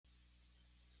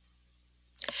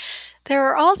There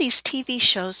are all these TV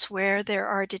shows where there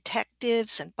are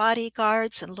detectives and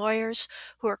bodyguards and lawyers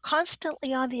who are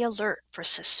constantly on the alert for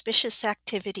suspicious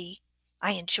activity.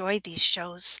 I enjoy these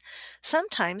shows.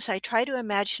 Sometimes I try to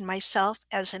imagine myself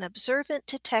as an observant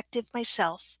detective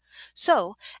myself.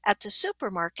 So, at the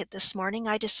supermarket this morning,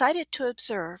 I decided to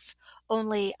observe,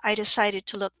 only I decided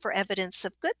to look for evidence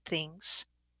of good things.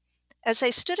 As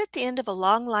I stood at the end of a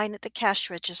long line at the cash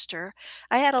register,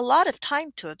 I had a lot of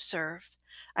time to observe.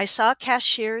 I saw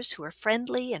cashiers who were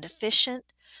friendly and efficient.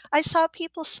 I saw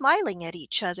people smiling at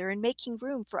each other and making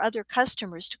room for other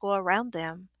customers to go around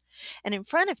them. And in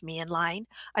front of me in line,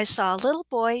 I saw a little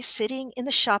boy sitting in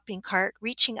the shopping cart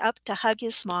reaching up to hug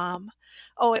his mom.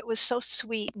 Oh, it was so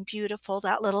sweet and beautiful,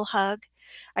 that little hug.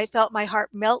 I felt my heart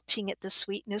melting at the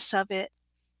sweetness of it.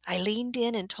 I leaned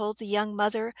in and told the young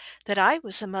mother that I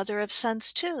was a mother of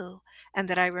sons too, and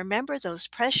that I remember those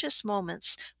precious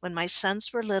moments when my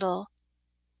sons were little.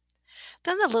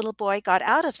 Then the little boy got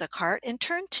out of the cart and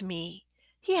turned to me.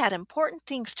 He had important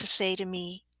things to say to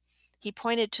me. He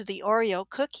pointed to the Oreo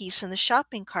cookies in the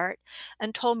shopping cart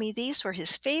and told me these were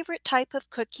his favorite type of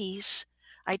cookies.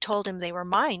 I told him they were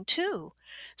mine too.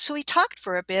 So we talked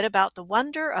for a bit about the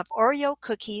wonder of Oreo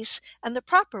cookies and the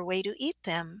proper way to eat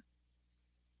them.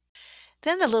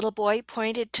 Then the little boy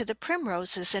pointed to the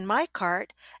primroses in my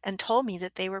cart and told me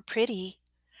that they were pretty.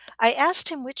 I asked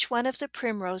him which one of the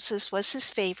primroses was his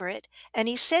favorite, and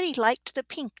he said he liked the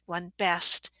pink one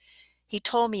best. He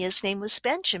told me his name was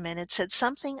Benjamin and said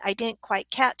something I didn't quite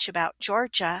catch about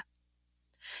Georgia.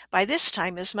 By this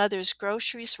time, his mother's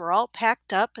groceries were all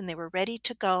packed up and they were ready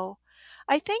to go.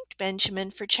 I thanked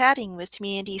Benjamin for chatting with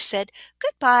me, and he said,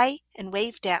 "Goodbye," and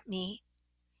waved at me.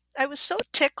 I was so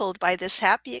tickled by this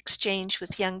happy exchange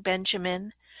with young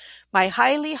Benjamin. My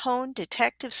highly honed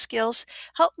detective skills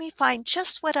helped me find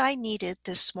just what I needed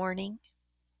this morning.